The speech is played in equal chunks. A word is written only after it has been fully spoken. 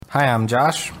Hi, I'm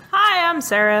Josh. Hi, I'm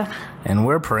Sarah. And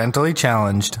we're Parentally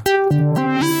Challenged.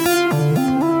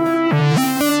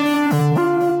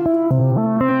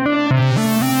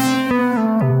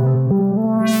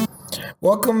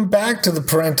 Welcome back to the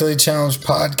Parentally Challenged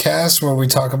podcast, where we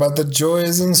talk about the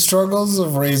joys and struggles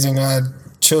of raising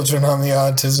children on the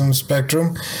autism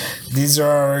spectrum. These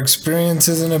are our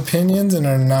experiences and opinions and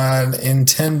are not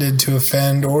intended to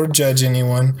offend or judge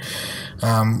anyone.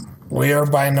 We are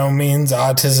by no means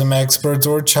autism experts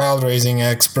or child raising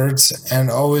experts,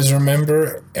 and always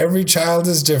remember, every child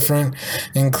is different,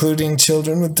 including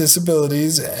children with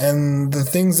disabilities, and the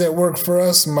things that work for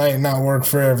us might not work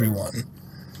for everyone.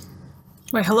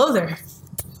 Wait, hello there.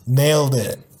 Nailed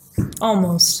it.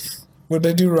 Almost. What did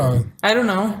I do wrong? I don't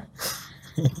know.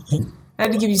 I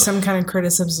had to give you some kind of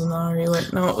criticism, though, or you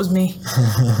wouldn't know it was me.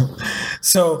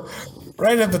 So,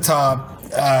 right at the top,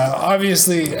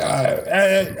 obviously,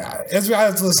 as I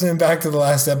was listening back to the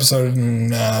last episode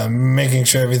and making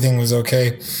sure everything was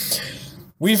okay,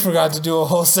 we forgot to do a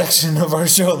whole section of our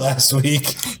show last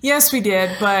week. Yes, we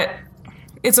did, but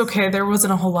it's okay. There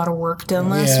wasn't a whole lot of work done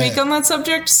last week on that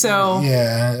subject, so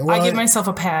I give myself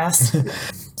a pass.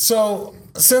 So,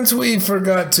 since we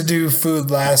forgot to do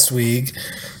food last week,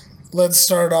 let's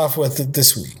start off with it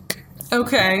this week.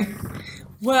 Okay.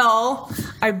 Well,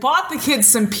 I bought the kids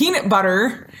some peanut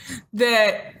butter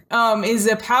that is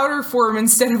a powder form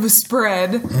instead of a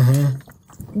spread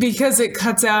because it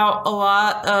cuts out a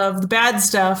lot of the bad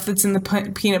stuff that's in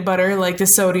the peanut butter, like the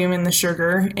sodium and the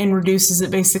sugar, and reduces it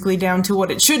basically down to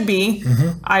what it should be,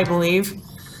 I believe.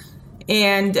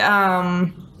 And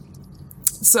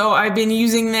so I've been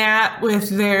using that with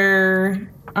their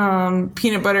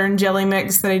peanut butter and jelly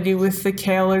mix that I do with the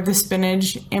kale or the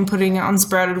spinach, and putting it on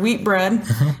sprouted wheat bread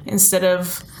instead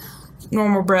of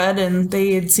normal bread, and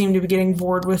they had seemed to be getting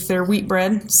bored with their wheat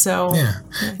bread. So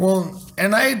well,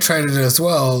 and I tried it as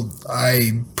well.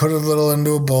 I put a little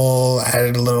into a bowl,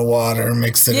 added a little water,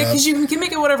 mixed it up. Yeah, because you can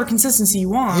make it whatever consistency you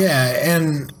want. Yeah,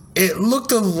 and it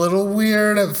looked a little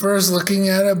weird at first looking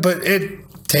at it, but it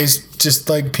tastes just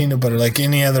like peanut butter, like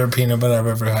any other peanut butter I've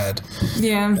ever had.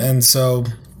 Yeah. And so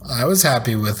I was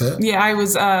happy with it. Yeah, I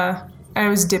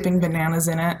was dipping bananas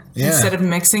in it instead of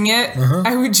mixing it.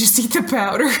 I would just eat the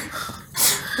powder.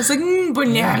 I was like,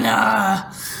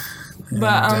 banana.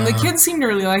 But the kids seem to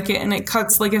really like it, and it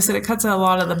cuts, like I said, it cuts a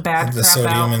lot of the bad crap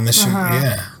sodium out. And the sugar.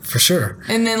 Yeah, for sure.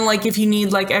 And then, like, if you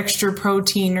need like extra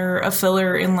protein or a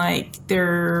filler in like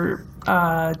their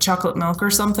chocolate milk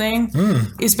or something,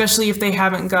 especially if they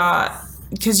haven't got,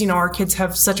 because our kids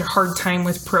have such a hard time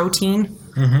with protein,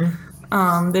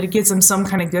 that it gives them some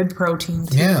kind of good protein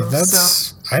too. Yeah,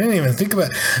 I didn't even think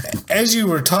about it. As you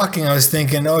were talking, I was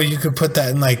thinking, you could put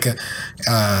that in like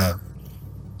a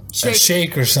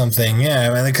shake or something.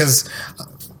 Yeah, because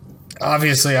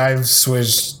obviously I've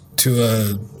switched to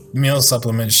a meal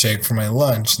supplement shake for my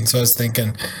lunch, and so I was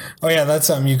thinking, that's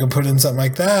something you could put in something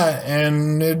like that,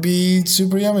 and it'd be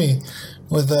super yummy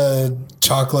with a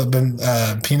chocolate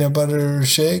peanut butter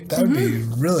shake. That would be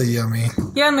really yummy.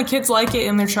 Yeah, and the kids like it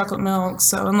in their chocolate milk.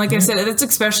 So, and like I said, it's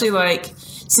especially like,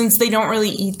 since they don't really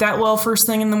eat that well first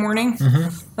thing in the morning,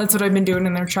 that's what I've been doing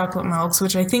in their chocolate milks,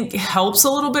 which I think helps a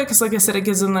little bit because, like I said, it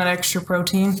gives them that extra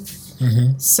protein.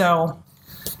 So,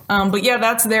 but yeah,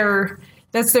 that's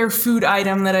their food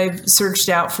item that I've searched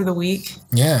out for the week.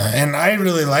 Yeah, and I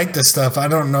really like this stuff. I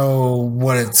don't know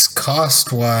what its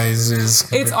cost-wise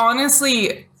is. It's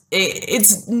honestly,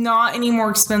 it's not any more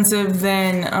expensive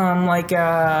than like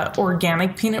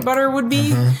organic peanut butter would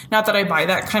be. Not that I buy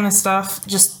that kind of stuff,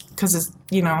 just because it's,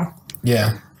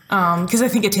 Yeah. Because I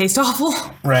think it tastes awful.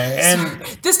 Right, and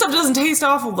this stuff doesn't taste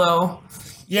awful, though.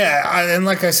 Yeah, and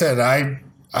like I said,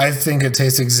 I think it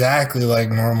tastes exactly like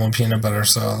normal peanut butter,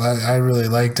 so I really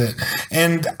liked it.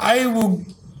 And I will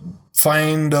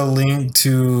find a link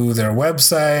to their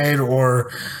website, or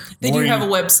they do have a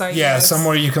website. Yeah,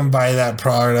 somewhere you can buy that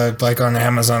product, like on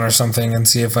Amazon or something, and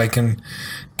see if I can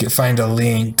find a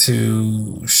link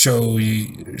to show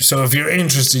you. So if you're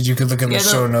interested, you could look in the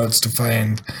show notes to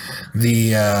find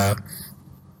the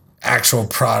actual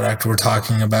product we're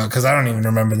talking about, because I don't even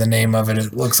remember the name of it.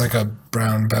 It looks like a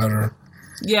brown powder.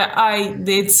 Yeah,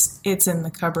 it's in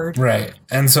the cupboard. Right.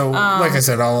 And so, like I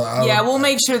said, I'll we'll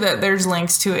make sure that there's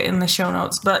links to it in the show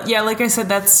notes. But yeah, like I said,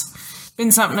 that's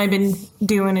been something I've been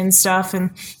doing and stuff. And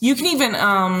you can even,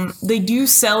 they do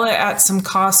sell it at some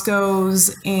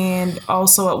Costco's and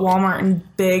also at Walmart in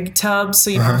big tubs.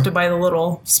 So you don't have to buy the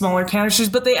little smaller canisters.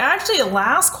 But they actually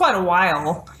last quite a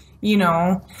while,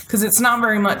 because it's not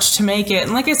very much to make it.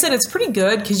 And like I said, it's pretty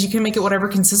good because you can make it whatever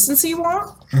consistency you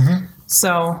want.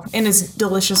 So, and it's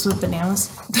delicious with bananas.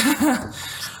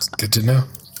 Good to know.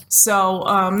 So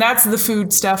that's the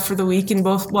food stuff for the week. And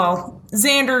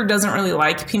Xander doesn't really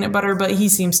like peanut butter, but he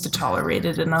seems to tolerate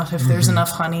it enough if there's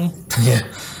enough honey. Yeah.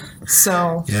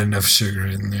 So. Yeah, enough sugar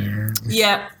in there.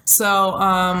 Yeah. So,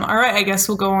 all right, I guess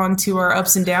we'll go on to our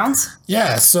ups and downs.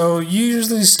 Yeah, so you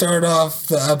usually start off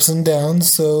the ups and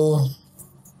downs, so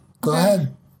go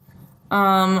ahead.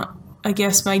 I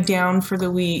guess my down for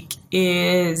the week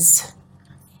is,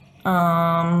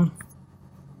 I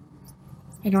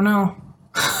don't know.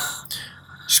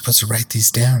 You're supposed to write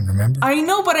these down, remember? I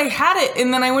know, but I had it,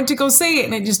 and then I went to go say it,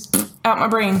 and it just out my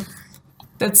brain.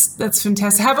 That's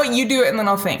fantastic. How about you do it, and then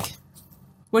I'll think.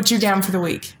 What's your down for the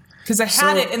week? Because I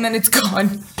had it, and then it's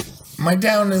gone. My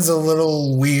down is a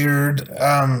little weird.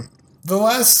 The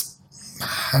last,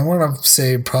 I want to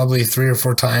say probably 3 or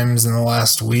 4 times in the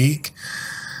last week,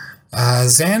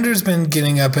 Xander's been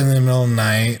getting up in the middle of the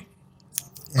night,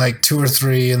 like 2 or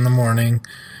 3 in the morning,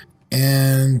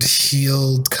 and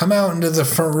he'll come out into the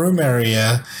front room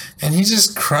area, and he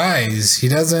just cries. He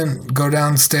doesn't go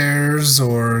downstairs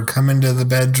or come into the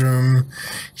bedroom.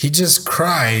 He just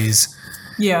cries.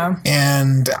 Yeah.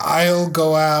 And I'll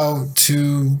go out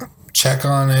to check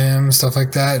on him, stuff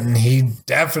like that, and he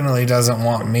definitely doesn't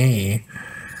want me.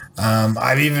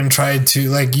 I've even tried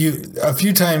to, a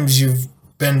few times you've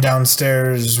been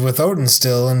downstairs with Odin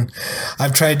still, and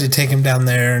I've tried to take him down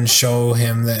there and show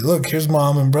him that, look, here's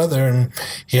mom and brother, and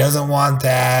he doesn't want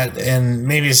that, and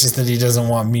maybe it's just that he doesn't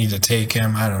want me to take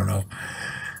him. I don't know.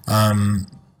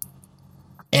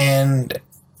 And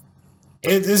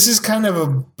this is kind of a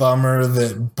bummer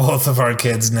that both of our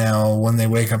kids now, when they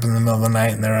wake up in the middle of the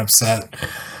night and they're upset,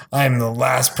 I'm the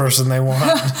last person they want.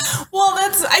 Well,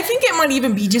 I think it might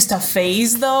even be just a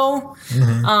phase, though.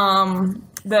 Mm-hmm.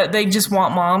 That they just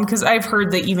want mom, because I've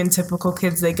heard that even typical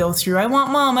kids, they go through, I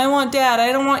want mom, I want dad,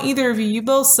 I don't want either of you, you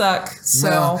both suck. So,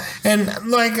 well, and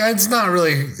it's not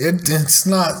really, it's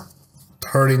not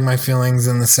hurting my feelings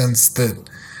in the sense that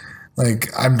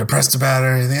I'm depressed about it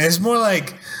or anything. It's more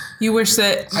like you wish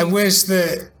that I wish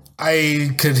that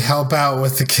I could help out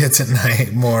with the kids at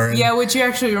night more. Yeah, which you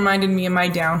actually reminded me of my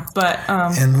down, but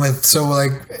and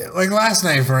like last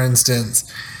night, for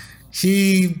instance,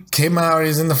 he came out,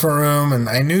 he's in the front room, and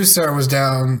I knew Sarah was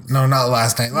down. No, not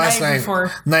last night.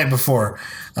 Night before.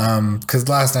 Because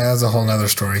last night, that was a whole nother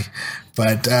story.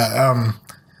 But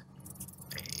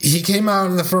he came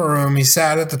out in the front room, he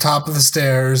sat at the top of the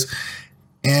stairs,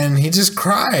 and he just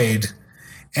cried.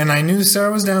 And I knew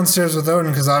Sarah was downstairs with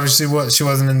Odin, because obviously she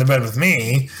wasn't in the bed with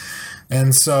me.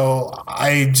 And so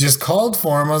I just called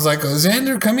for him. I was like,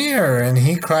 Xander, come here. And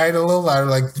he cried a little louder,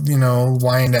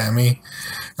 whined at me.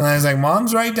 And I was like,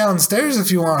 Mom's right downstairs if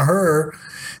you want her.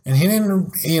 And he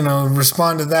didn't,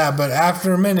 respond to that. But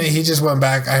after a minute, he just went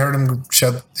back. I heard him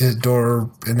shut his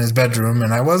door in his bedroom.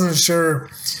 And I wasn't sure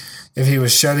if he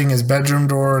was shutting his bedroom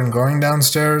door and going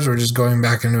downstairs or just going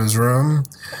back into his room.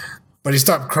 But he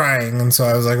stopped crying. And so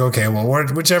I was like, okay, well,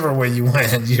 whichever way you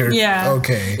went, you're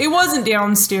okay. It wasn't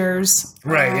downstairs.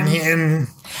 Right. And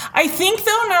I think,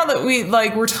 though, now that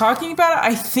we're talking about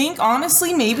it, I think,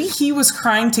 honestly, maybe he was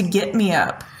crying to get me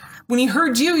up. When he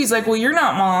heard you, he's like, well, you're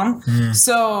not mom. Mm.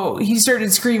 So he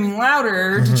started screaming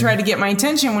louder to try to get my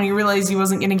attention. When he realized he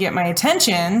wasn't going to get my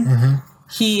attention,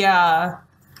 he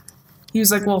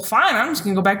was like, well, fine, I'm just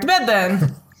going to go back to bed then.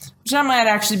 Which that might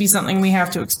actually be something we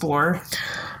have to explore.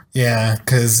 Yeah,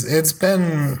 because it's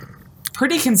been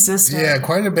pretty consistent. Yeah,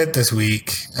 quite a bit this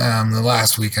week. The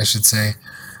last week, I should say.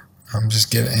 Just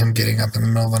getting up in the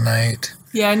middle of the night.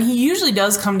 Yeah, and he usually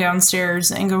does come downstairs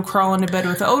and go crawl into bed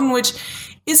with Odin, which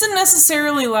isn't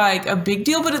necessarily a big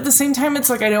deal, but at the same time, it's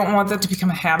I don't want that to become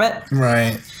a habit.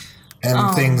 Right.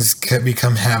 And things can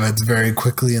become habits very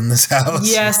quickly in this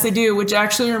house. Yes, they do, which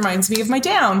actually reminds me of my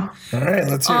down. All right,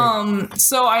 let's hear it.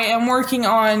 So I am working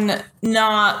on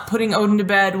not putting Odin to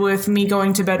bed with me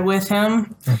going to bed with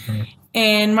him. Mm-hmm.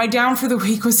 And my down for the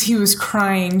week was he was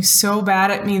crying so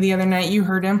bad at me the other night. You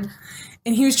heard him.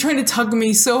 And he was trying to tug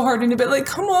me so hard into bed,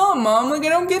 come on, Mom, I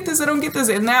don't get this.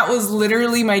 And that was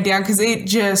literally my down, because it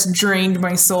just drained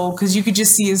my soul, because you could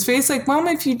just see his face, Mom,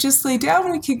 if you just lay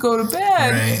down, we could go to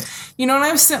bed. Right. And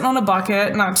I was sitting on a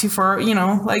bucket, not too far,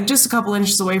 just a couple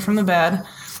inches away from the bed,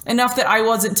 enough that I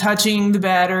wasn't touching the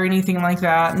bed or anything like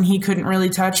that, and he couldn't really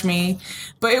touch me.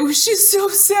 But it was just so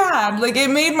sad.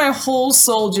 It made my whole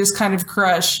soul just kind of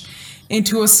crush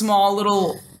into a small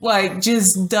little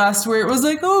just dust, where it was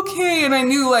okay. And I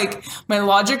knew my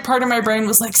logic part of my brain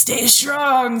was stay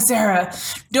strong, Sarah,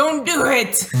 don't do it.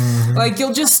 Mm-hmm.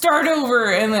 You'll just start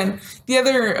over. And then the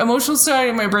other emotional side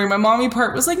of my brain, my mommy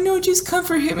part, was no, just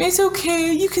comfort him, it's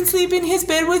okay, you can sleep in his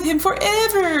bed with him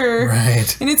forever.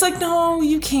 Right. And it's no,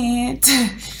 you can't.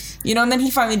 You know, and then he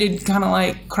finally did kind of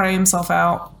like cry himself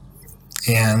out.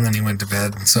 Yeah, and then he went to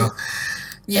bed. So,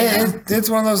 it's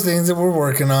one of those things that we're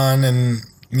working on, and,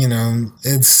 you know,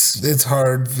 it's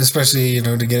hard, especially, you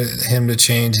know, to get him to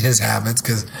change his habits,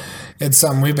 because it's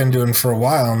something we've been doing for a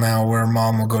while now, where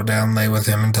Mom will go down, lay with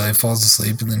him until he falls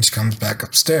asleep, and then she comes back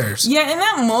upstairs. Yeah, and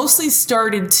that mostly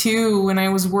started, too, when I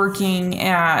was working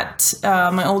at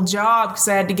my old job, because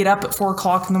I had to get up at 4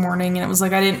 o'clock in the morning, and it was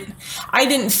like I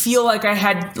didn't feel like I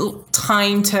had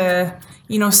time to,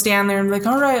 you know, stand there and be like,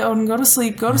 all right, Odin, go to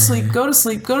sleep, go to sleep, go to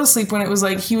sleep, go to sleep, when it was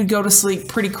like he would go to sleep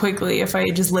pretty quickly if I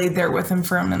just laid there with him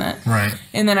for a minute. Right.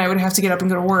 And then I would have to get up and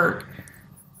go to work.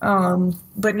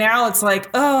 But now it's like,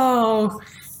 oh,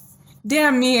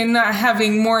 damn me, and not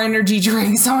having more energy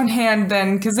drinks on hand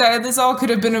then, because this all could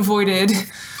have been avoided.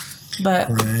 But,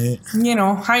 you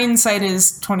know, hindsight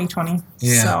is 2020.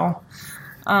 Yeah. So,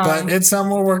 but it's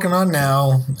something we're working on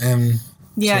now, and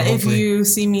yeah, so if you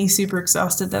see me super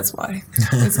exhausted, that's why.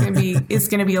 It's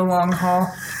gonna be a long haul.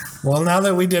 Well, now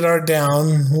that we did our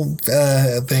down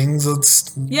things,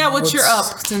 let's. Yeah, what's your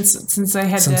up since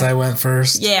I went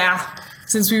first? Yeah,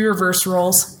 since we reversed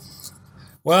roles.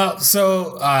 Well,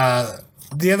 so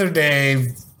the other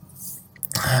day,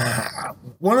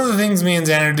 one of the things me and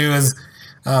Xander do is,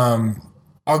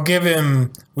 I'll give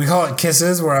him. We call it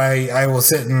kisses, where I will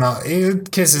sit and I'll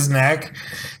kiss his neck,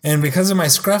 and because of my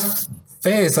scruff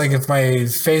face, like if my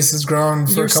face has grown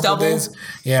for a couple of days,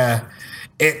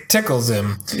 it tickles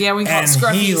him. Yeah, we call it scruffies.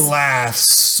 And he laughs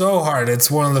so hard. It's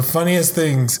one of the funniest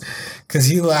things, because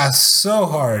he laughs so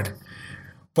hard.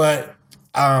 But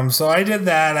so I did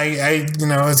that. I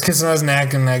was kissing on his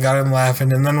neck, and I got him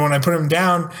laughing. And then when I put him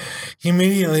down, he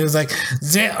immediately was like,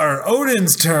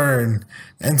 Odin's turn.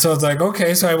 And so it's like,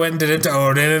 okay, so I went and did it to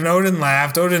Odin, and Odin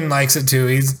laughed. Odin likes it too.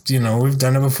 He's, we've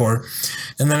done it before.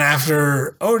 And then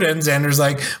after Odin, Xander's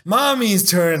like, Mommy's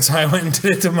turn. So I went and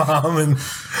did it to Mom,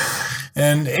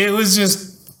 and it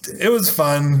was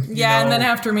fun. Yeah, and then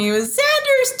after me, it was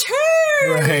Xander's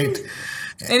turn. Right.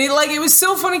 And it was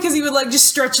so funny, because he would just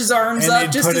stretch his arms up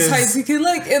just as high as he could,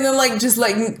 and then just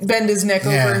bend his neck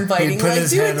over, inviting, put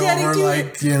his head Daddy, over, do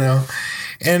it.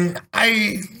 And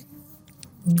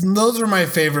those are my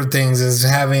favorite things, is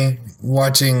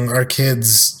watching our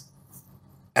kids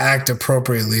act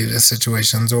appropriately to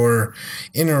situations, or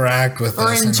interact with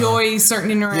us, or enjoy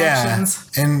certain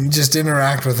interactions. Yeah, and just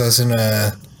interact with us in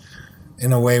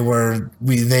a way where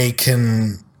they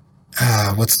can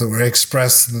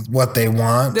express what they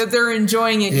want, that they're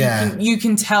enjoying it. Yeah. You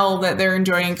can tell that they're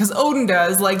enjoying it, because Odin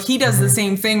does. He does the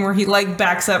same thing where he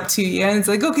backs up to you, and it's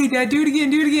like, okay, Dad, do it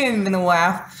again, and then he'll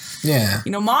laugh. Yeah.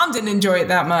 Mom didn't enjoy it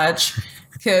that much,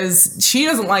 because she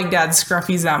doesn't like Dad's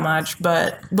scruffies that much,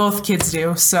 but both kids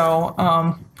do. So,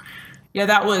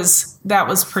 that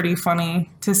was pretty funny,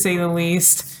 to say the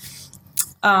least.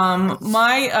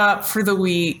 My up for the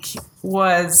week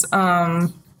was,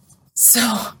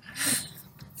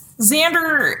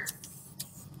 Xander,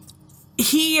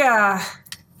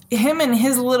 him and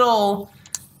his little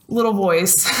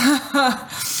voice,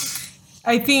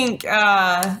 I think,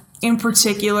 in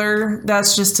particular,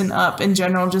 that's just an up in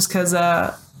general, just because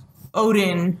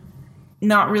Odin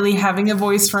not really having a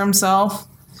voice for himself.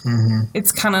 Mm-hmm.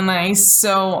 It's kind of nice.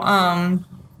 So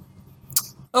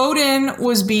Odin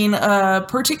was being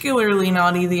particularly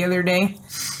naughty the other day,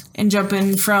 and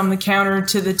jumping from the counter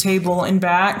to the table and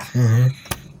back. Mm-hmm.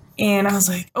 And I was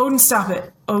like, Odin, stop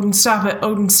it. Odin, stop it.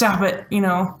 Odin, stop it. And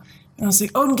I was like,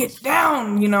 Odin, get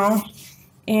down,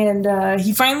 And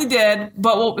he finally did.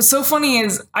 But what was so funny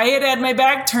is I had my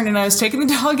back turned, and I was taking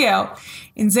the dog out.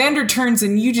 And Xander turns,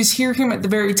 and you just hear him at the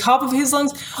very top of his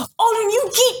lungs, Odin,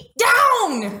 you get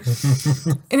down!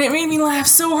 And it made me laugh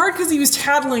so hard, because he was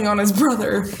tattling on his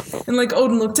brother. And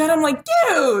Odin looked at him like,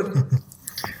 dude!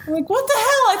 I'm like, what the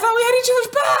hell? I thought we had each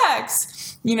other's backs.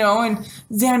 And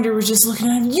Xander was just looking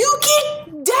at him, you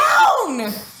get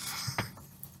down!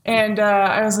 And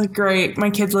I was like, great, my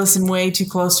kids listen way too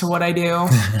close to what I do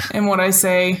and what I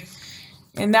say.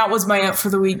 And that was my up for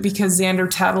the week, because Xander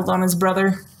tattled on his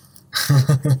brother.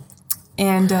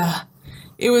 And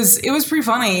it was pretty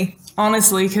funny,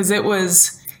 honestly, because it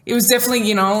was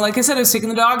definitely, like I said, I was taking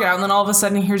the dog out, and then all of a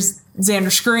sudden here's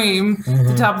Xander scream at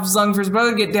the top of his lung for his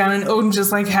brother to get down, and Odin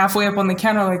just halfway up on the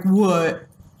counter, like, what?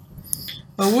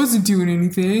 I wasn't doing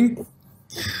anything.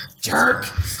 Jerk.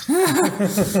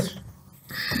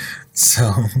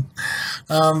 So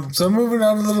moving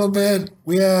on a little bit,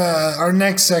 our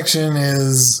next section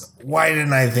is, why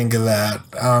didn't I think of that?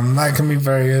 That can be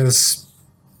various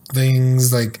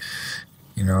things,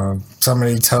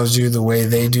 somebody tells you the way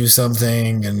they do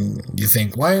something, and you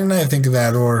think, why didn't I think of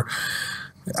that? Or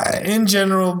in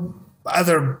general,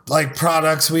 other like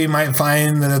products we might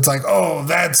find that it's like, oh,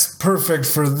 that's perfect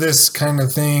for this kind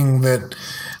of thing that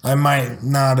I might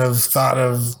not have thought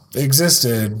of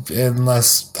existed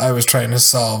unless I was trying to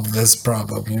solve this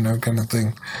problem, kind of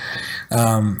thing.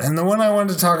 And the one I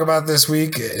wanted to talk about this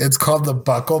week, it's called the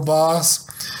Buckle Boss.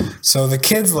 So the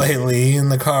kids lately in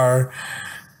the car,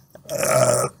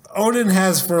 Odin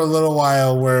has for a little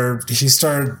while where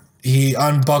he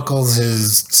unbuckles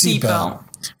his seatbelt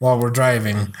while we're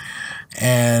driving.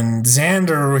 And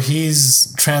Xander,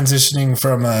 he's transitioning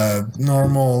from a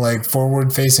normal, like,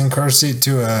 forward-facing car seat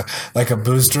to a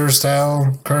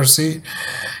booster-style car seat.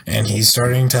 And he's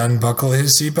starting to unbuckle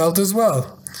his seatbelt as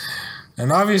well.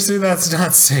 And obviously that's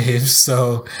not safe,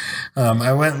 so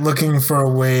I went looking for a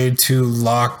way to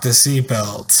lock the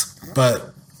seatbelt,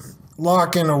 but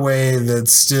lock in a way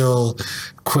that's still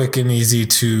quick and easy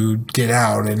to get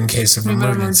out in case of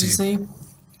emergency.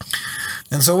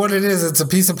 And so what it is, it's a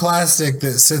piece of plastic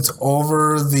that sits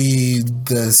over the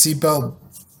seatbelt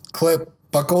clip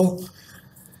buckle,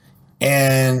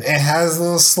 and it has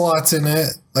little slots in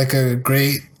it, like a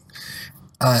grate,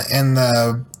 and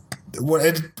what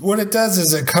it does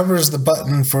is it covers the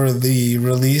button for the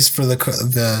release for the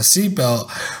seatbelt,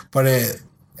 but it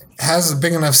has a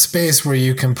big enough space where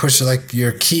you can push like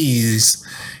your keys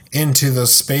into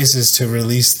those spaces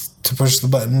to push the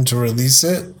button to release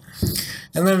it.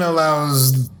 And then it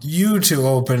allows you to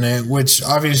open it, which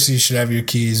obviously you should have your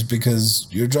keys because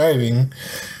you're driving,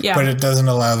 but it doesn't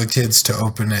allow the kids to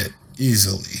open it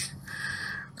easily.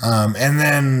 And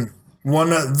then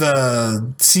one of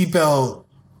the seatbelt,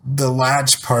 the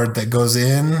latch part that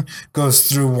goes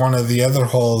through one of the other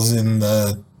holes in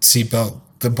the seatbelt,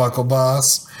 the Buckle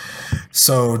Boss.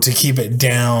 So to keep it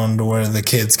down to where the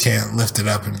kids can't lift it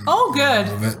up and move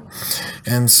it.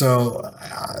 And so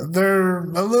they're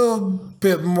a little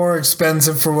bit more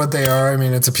expensive for what they are. I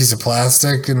mean, it's a piece of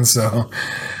plastic, and so,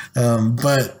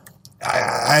 but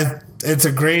it's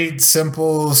a great,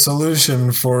 simple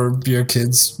solution for your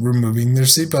kids removing their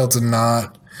seatbelts and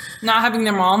not having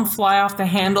their mom fly off the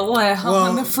handle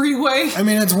on the freeway. I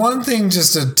mean, it's one thing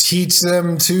just to teach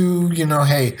them to,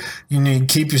 hey, you need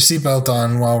to keep your seatbelt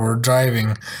on while we're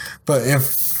driving. But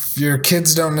if your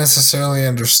kids don't necessarily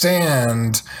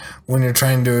understand when you're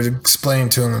trying to explain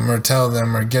to them or tell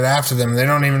them or get after them, they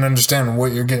don't even understand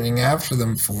what you're getting after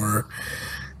them for.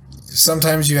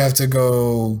 Sometimes you have to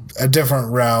go a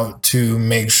different route to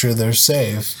make sure they're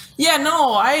safe. Yeah,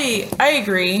 no, I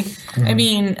agree. Mm-hmm. I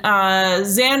mean,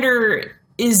 Xander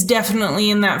is definitely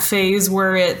in that phase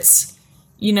where it's,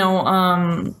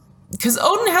 because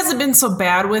Odin hasn't been so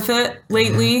bad with it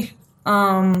lately.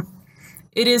 Mm-hmm.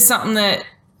 It is something that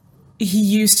he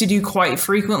used to do quite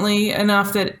frequently,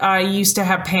 enough that I used to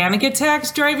have panic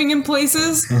attacks driving in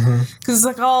places. Because it's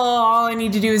like, all I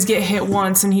need to do is get hit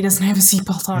once and he doesn't have a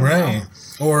seatbelt on. Right. Now.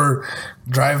 Or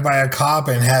drive by a cop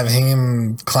and have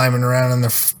him climbing around in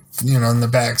the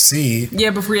back seat.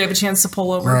 Yeah, before you have a chance to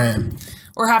pull over. Right.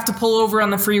 Or have to pull over on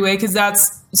the freeway because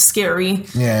that's scary.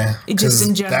 Yeah. Just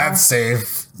in general. That's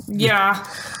safe. Yeah.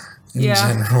 in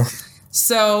general.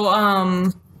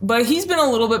 So, but he's been a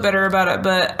little bit better about it.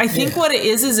 But I think what it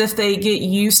is if they get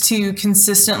used to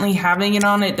consistently having it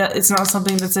on, it's not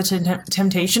something that's a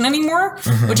temptation anymore,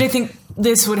 which I think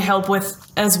this would help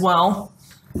with as well.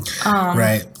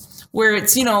 Right. Where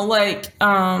it's, like...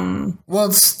 well,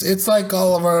 it's like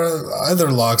all of our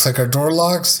other locks, like our door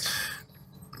locks.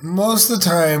 Most of the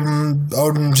time,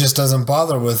 Odin just doesn't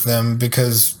bother with them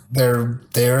because they're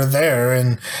there,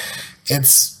 and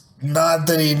it's not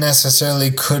that he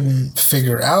necessarily couldn't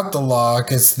figure out the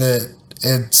lock, it's that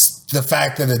it's the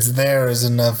fact that it's there is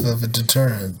enough of a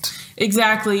deterrent.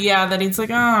 Exactly, yeah, that he's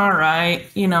like, oh, all right,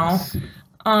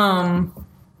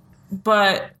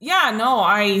 but yeah,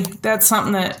 no, that's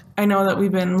something that I know that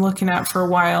we've been looking at for a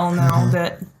while now,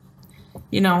 that,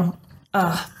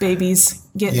 babies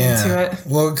getting into it.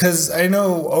 Well, because I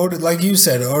know Odin, like you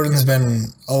said, Odin's been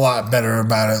a lot better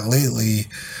about it lately.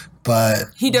 But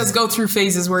he does go through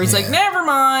phases where he's like, never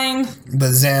mind.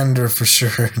 But Xander for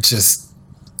sure just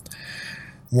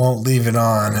won't leave it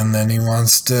on, and then he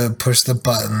wants to push the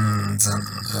buttons and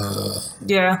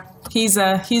yeah, he's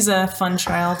a fun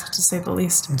child to say the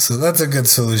least. So that's a good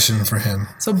solution for him.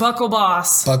 So Buckle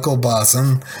Boss,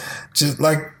 and just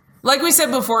like we said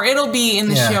before, it'll be in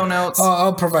the show notes.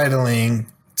 I'll provide a link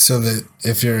so that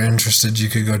if you're interested, you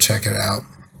could go check it out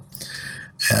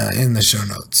in the show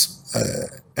notes.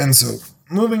 And so,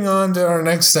 moving on to our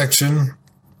next section,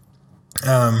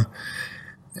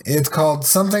 it's called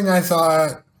Something I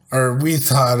Thought, or We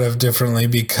Thought of Differently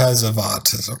Because of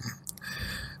Autism.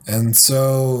 And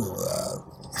so,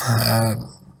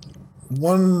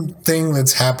 one thing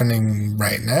that's happening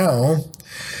right now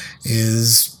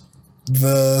is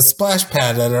the splash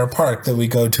pad at our park that we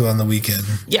go to on the weekend.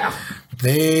 Yeah.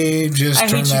 They just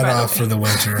turned that off for the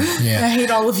winter. Yeah. I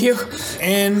hate all of you.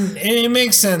 And it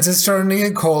makes sense. It's starting to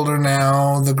get colder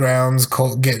now. The ground's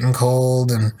getting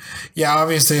cold. And yeah,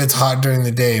 obviously it's hot during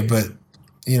the day, but,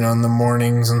 in the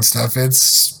mornings and stuff,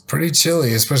 it's pretty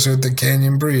chilly, especially with the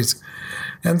canyon breeze.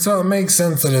 And so it makes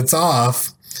sense that it's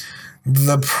off.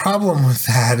 The problem with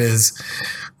that is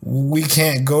we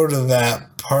can't go to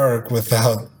that park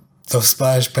without the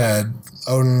splash pad.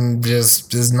 Odin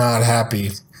just is not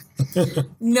happy.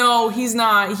 No, he's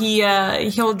not.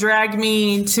 He'll drag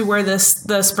me to where the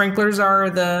sprinklers are,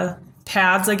 the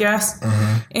pads, I guess.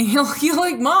 Mm-hmm. And he'll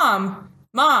like, Mom,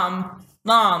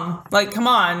 like, come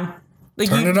on. Like,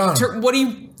 turn it on. What do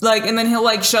you like? And then he'll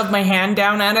like shove my hand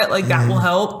down at it, like that will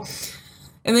help.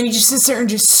 And then he just sits there and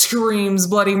just screams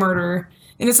bloody murder.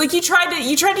 And it's like you tried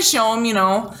to show him,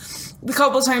 the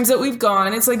couple of times that we've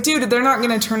gone. It's like, dude, they're not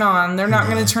going to turn on. They're not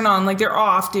going to turn on. Like, they're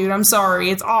off, dude. I'm sorry.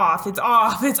 It's off. It's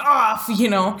off. It's off,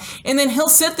 And then he'll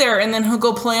sit there and then he'll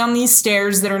go play on these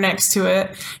stairs that are next to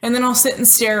it. And then I'll sit and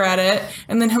stare at it.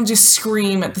 And then he'll just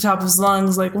scream at the top of his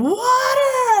lungs like, water,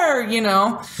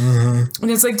 Mm-hmm.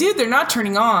 And it's like, dude, they're not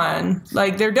turning on.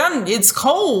 Like, they're done. It's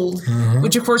cold. Mm-hmm.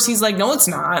 Which, of course, he's like, no, it's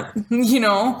not, And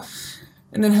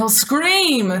then he'll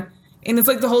scream. And it's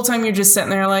like the whole time you're just sitting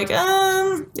there like,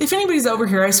 if anybody's over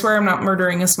here, I swear I'm not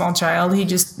murdering a small child. He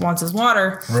just wants his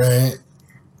water. Right.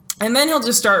 And then he'll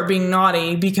just start being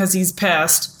naughty because he's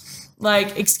pissed.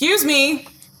 Like, excuse me,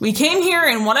 we came here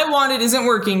and what I wanted isn't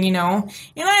working, And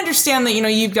I understand that,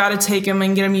 you've got to take him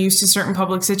and get him used to certain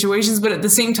public situations. But at the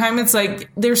same time, it's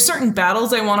like there's certain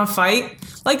battles I want to fight.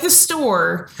 Like the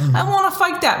store. Mm-hmm. I want to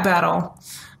fight that battle.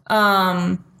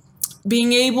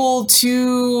 Being able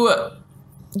to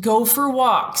go for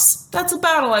walks. That's a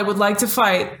battle I would like to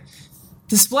fight.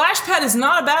 The splash pad is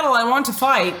not a battle I want to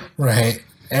fight. Right.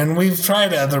 And we've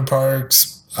tried other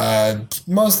parks.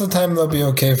 Most of the time they'll be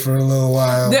okay for a little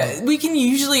while. We can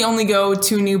usually only go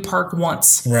to a new park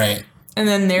once. Right. And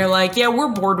then they're like, yeah, we're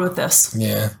bored with this.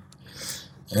 Yeah.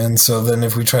 And so then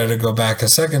if we try to go back a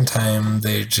second time,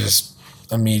 they just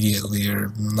immediately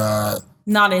are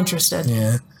not interested.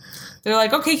 Yeah. They're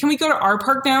like, okay, can we go to our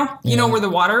park now? You know where the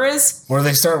water is? Where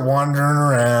they start wandering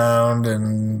around,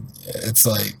 and it's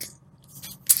like...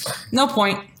 No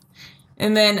point.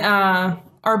 And then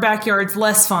our backyard's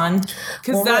less fun,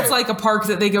 because that's like a park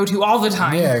that they go to all the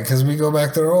time. Yeah, because we go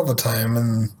back there all the time.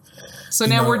 And so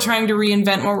now we're trying to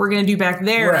reinvent what we're going to do back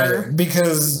there. Right,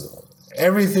 because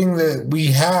everything that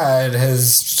we had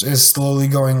is slowly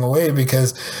going away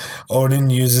because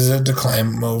Odin uses it to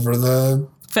climb over the...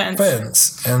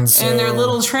 fence. And their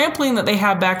little trampoline that they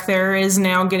have back there is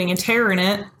now getting a tear in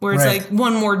it, where it's like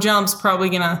one more jump's probably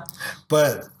gonna...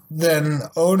 But then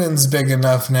Odin's big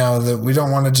enough now that we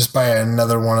don't want to just buy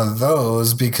another one of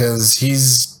those because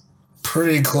he's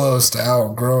pretty close to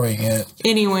outgrowing it.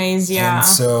 Anyways, yeah. And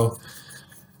so...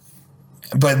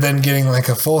 But then getting like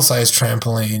a full-size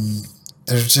trampoline,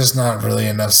 there's just not really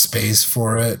enough space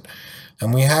for it.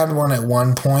 And we had one at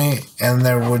one point, and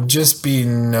there would just be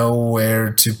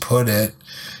nowhere to put it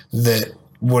that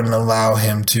wouldn't allow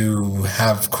him to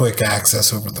have quick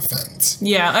access over the fence.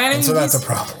 Yeah. And so that's a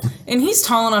problem. And he's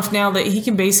tall enough now that he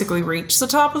can basically reach the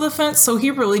top of the fence, so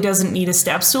he really doesn't need a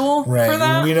step stool for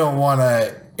that. We don't want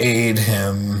to aid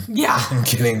him in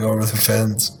getting over the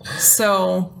fence.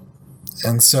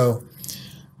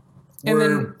 And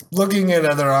we're looking at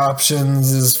other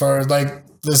options as far as, like,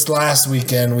 this last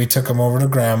weekend, we took him over to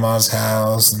Grandma's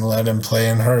house and let him play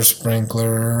in her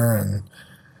sprinkler and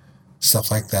stuff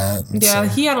like that.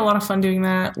 And he had a lot of fun doing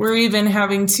that. We're even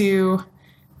having to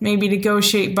maybe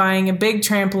negotiate buying a big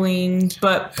trampoline,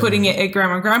 but putting it at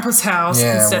Grandma and Grandpa's house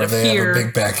instead of here. Have a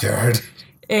big backyard.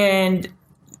 And,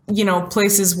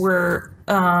 places where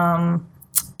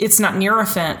it's not near a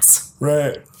fence.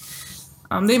 Right.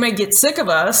 They might get sick of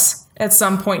us at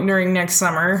some point during next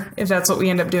summer, if that's what we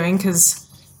end up doing, because...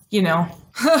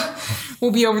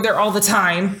 we'll be over there all the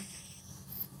time.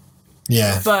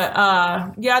 Yeah. But,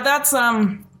 that's,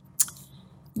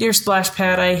 dear Splash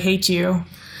Pad, I hate you.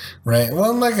 Right.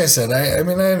 Well, like I said, I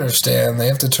mean, I understand. They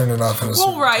have to turn it off in a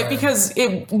certain time. Because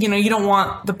you don't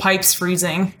want the pipes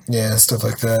freezing. Yeah, stuff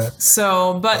like that.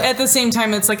 So, but at the same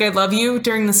time, it's like I love you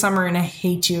during the summer and I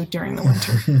hate you during the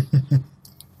winter.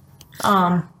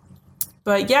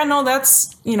 But yeah, no,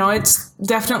 that's, it's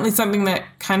definitely something that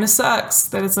kind of sucks.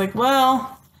 That it's like,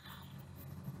 well,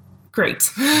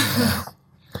 great. Yeah.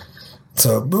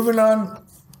 So moving on,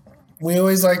 we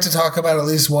always like to talk about at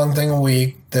least one thing a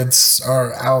week. that's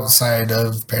our outside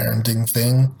of parenting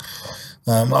thing.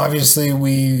 Obviously,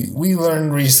 we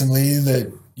learned recently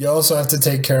that you also have to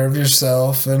take care of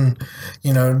yourself and,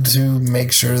 to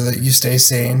make sure that you stay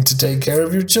sane to take care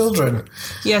of your children.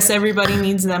 Yes, everybody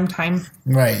needs them time.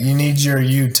 Right. You need your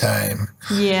you time.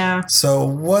 Yeah. So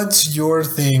what's your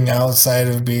thing outside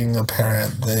of being a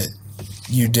parent that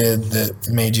you did that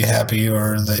made you happy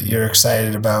or that you're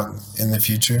excited about in the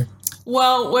future?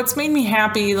 Well, what's made me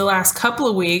happy the last couple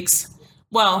of weeks,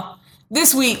 well,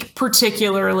 this week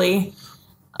particularly,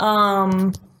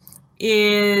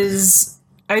 is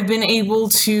I've been able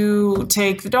to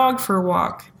take the dog for a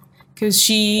walk because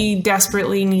she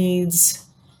desperately needs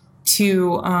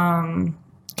to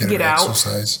get out.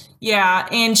 Exercise. Yeah,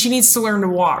 and she needs to learn to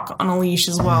walk on a leash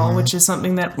as well, which is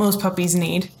something that most puppies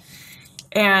need.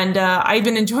 And I've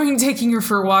been enjoying taking her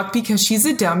for a walk because she's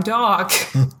a dumb dog.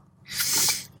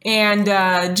 And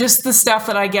just the stuff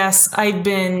that I guess I've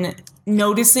been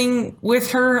noticing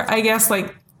with her, I guess,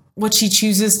 like what she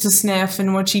chooses to sniff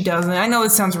and what she doesn't. I know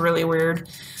this sounds really weird,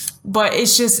 but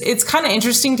it's kind of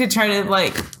interesting to try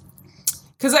to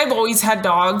because I've always had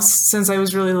dogs since I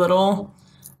was really little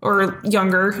or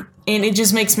younger, and it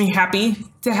just makes me happy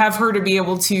to have her to be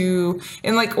able to,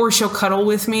 and or she'll cuddle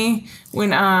with me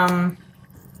when I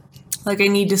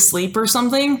need to sleep or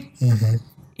something. Mm-hmm.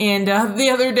 And the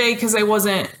other day, because I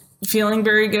wasn't feeling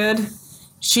very good,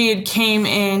 she had came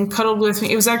and cuddled with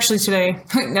me. It was actually today,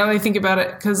 now that I think about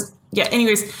it. Because,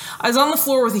 anyways, I was on the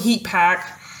floor with a heat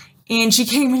pack, and she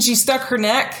came and she stuck her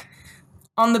neck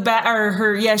on the back,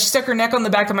 she stuck her neck on the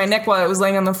back of my neck while I was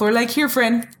laying on the floor, like, here,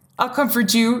 friend, I'll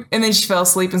comfort you. And then she fell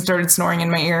asleep and started snoring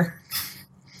in my ear.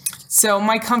 So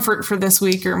my comfort for this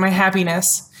week, or my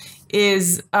happiness,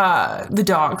 is the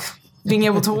dog. Being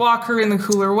able to walk her in the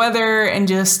cooler weather and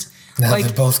just now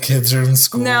that both kids are in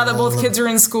school. Now that both kids are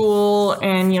in school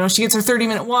and, she gets her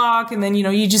 30-minute walk and then,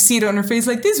 you just see it on her face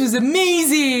like, this was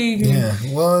amazing. Yeah.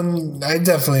 Well, and I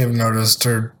definitely have noticed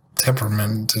her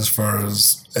temperament as far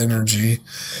as energy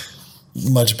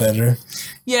much better.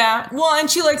 Yeah. Well, and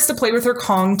she likes to play with her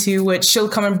Kong too, which she'll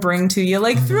come and bring to you,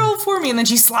 like, throw it for me. And then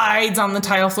she slides on the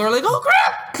tile floor like, oh,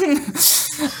 crap.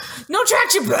 No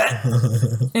traction,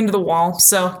 but into the wall.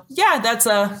 So yeah, that's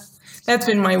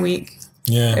been my week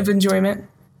of enjoyment.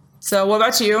 So what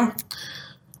about you?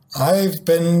 I've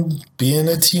been being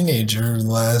a teenager the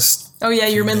last. Oh yeah,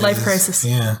 your midlife crisis.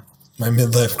 Yeah, my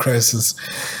midlife crisis.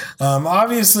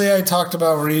 Obviously, I talked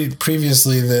about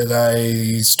previously that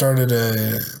I started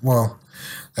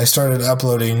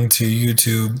uploading to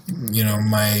YouTube.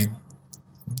 My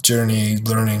journey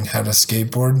learning how to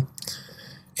skateboard,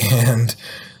 and.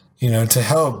 To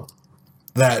help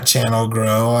that channel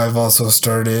grow, I've also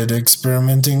started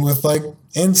experimenting with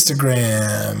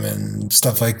Instagram and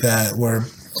stuff like that, where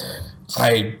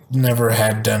I never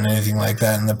had done anything like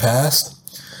that in the past.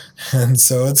 And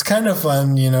so it's kind of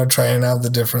fun, trying out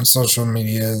the different social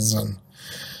medias and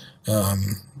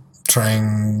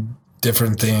trying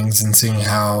different things and seeing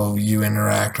how you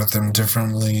interact with them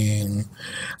differently. And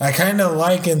I kind of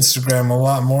like Instagram a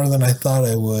lot more than I thought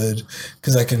I would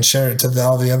because I can share it to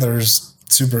all the others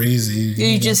super easy.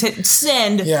 You just hit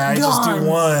send. Yeah, I just do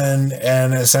one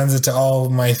and it sends it to all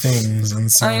of my things.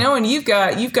 And so I know, and you've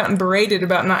gotten berated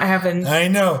about not having. I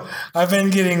know. I've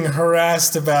been getting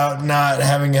harassed about not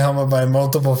having a helmet by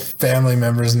multiple family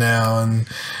members now, and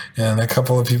a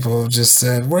couple of people have just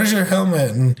said, "Where's your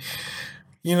helmet?" And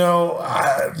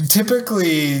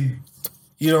typically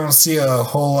you don't see a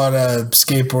whole lot of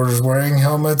skateboarders wearing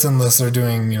helmets unless they're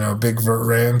doing, big vert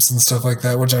ramps and stuff like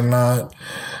that, which I'm not.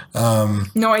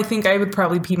 No, I think I would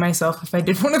probably pee myself if I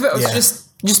did one of those. Yeah.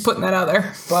 Just putting that out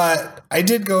there. But I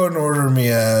did go and order me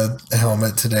a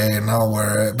helmet today, and I'll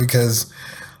wear it because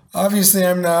obviously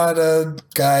I'm not a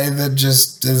guy that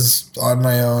just is on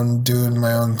my own doing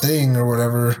my own thing or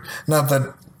whatever. Not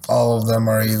that all of them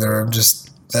are either. I'm just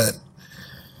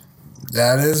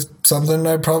that is something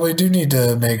I probably do need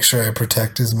to make sure I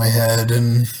protect is my head.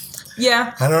 And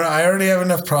yeah, I don't know. I already have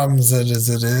enough problems as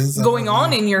it is going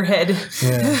on in your head.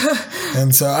 Yeah,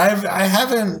 and so I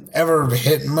haven't ever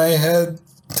hit my head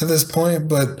to this point,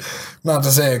 but not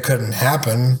to say it couldn't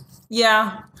happen.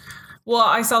 Yeah. Well,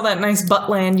 I saw that nice butt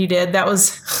land you did. That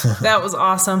was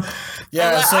awesome.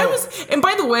 Yeah. And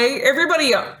by the way,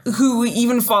 everybody who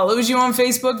even follows you on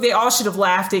Facebook, they all should have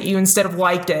laughed at you instead of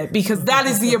liked it, because that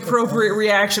is the appropriate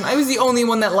reaction. I was the only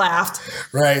one that laughed.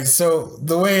 Right. So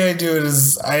the way I do it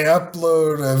is I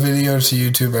upload a video to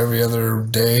YouTube every other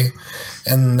day.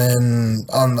 And then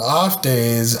on the off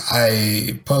days,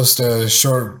 I post a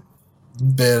short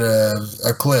bit of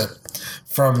a clip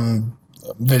from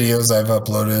videos I've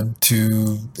uploaded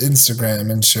to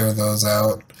Instagram and share those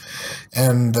out.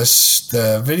 And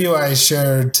the video I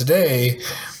shared today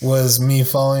was me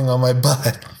falling on my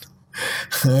butt.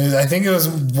 I think it was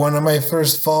one of my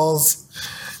first falls,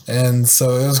 and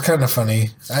so it was kind of funny.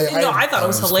 I thought it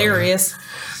was hilarious.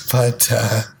 Funny. But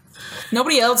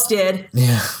nobody else did.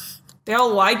 Yeah. They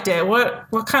all liked it.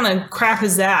 What kind of crap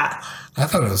is that? I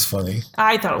thought it was funny.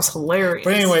 I thought it was hilarious.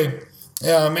 But anyway,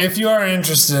 if you are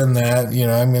interested in that,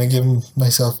 I'm going to give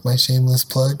myself my shameless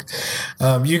plug.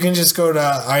 You can just go to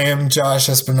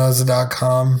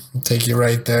IamJoshEspinoza.com. It'll take you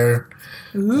right there.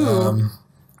 Ooh.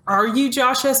 Are you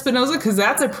Josh Espinoza? Because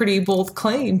that's a pretty bold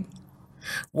claim.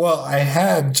 Well, I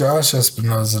had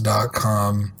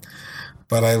JoshEspinoza.com,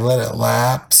 but I let it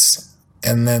lapse,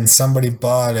 and then somebody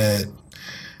bought it,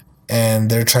 and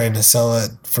they're trying to sell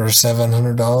it for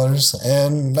 $700,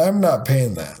 and I'm not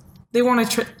paying that. They want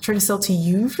to try to sell to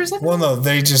you for something? Well, no,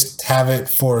 they just have it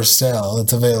for sale.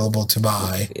 It's available to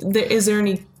buy. Is there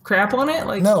any crap on it?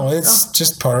 No, it's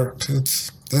just parked.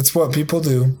 It's what people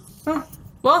do. Oh.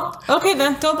 Well, okay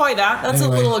then. Don't buy that. That's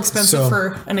anyway, a little expensive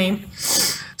for a name.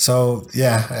 So,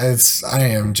 yeah, it's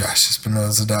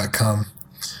IamJoshEspinoza.com.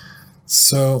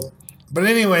 So, but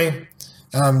anyway,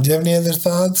 do you have any other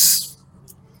thoughts?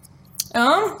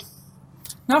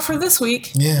 Not for this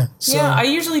week. Yeah. Yeah, I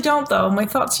usually don't, though. My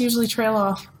thoughts usually trail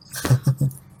off.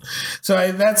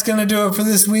 So that's going to do it for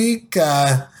this week.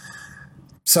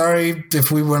 Sorry if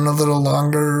we went a little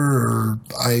longer,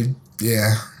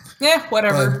 Yeah,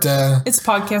 whatever. But, it's a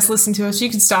podcast. Listen to us. You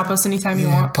can stop us anytime you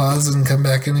want. Pause and come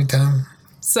back anytime.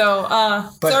 So,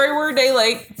 sorry we're a day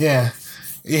late. Yeah.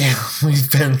 Yeah,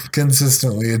 we've been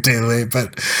consistently a day late.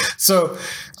 But so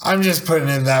I'm just putting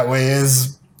it that way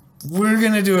is we're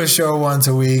going to do a show once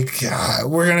a week.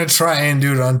 We're going to try and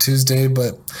do it on Tuesday,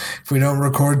 but if we don't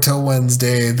record till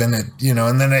Wednesday, then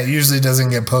and then it usually doesn't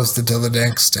get posted till the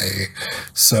next day.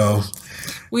 So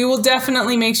we will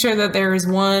definitely make sure that there is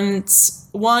once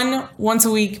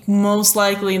a week, most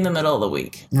likely in the middle of the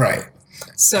week. Right.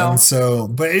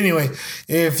 But anyway,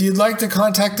 if you'd like to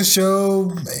contact the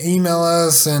show, email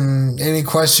us and any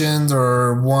questions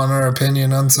or want our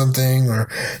opinion on something or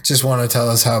just want to tell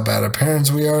us how bad of parents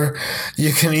we are,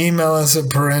 you can email us at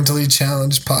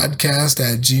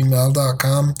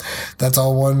parentallychallengedpodcast@gmail.com. That's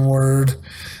all one word.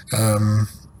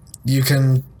 You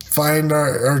can find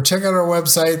check out our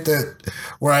website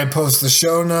where I post the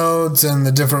show notes and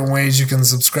the different ways you can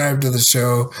subscribe to the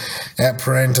show at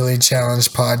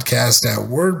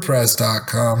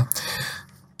parentallychallengedpodcast@wordpress.com.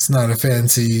 It's not a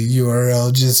fancy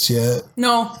URL just yet.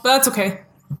 No, but that's okay.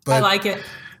 I like it.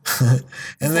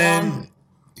 And then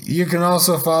you can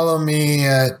also follow me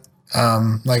at,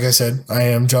 like I said,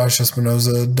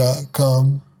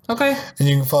 IamJoshEspinoza.com. Okay. And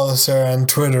you can follow Sarah on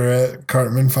Twitter at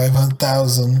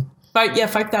Cartman5000.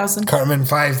 5,000. Cartman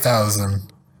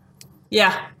 5000.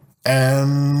 Yeah.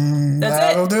 And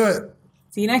that'll do it.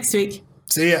 See you next week.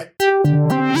 See ya.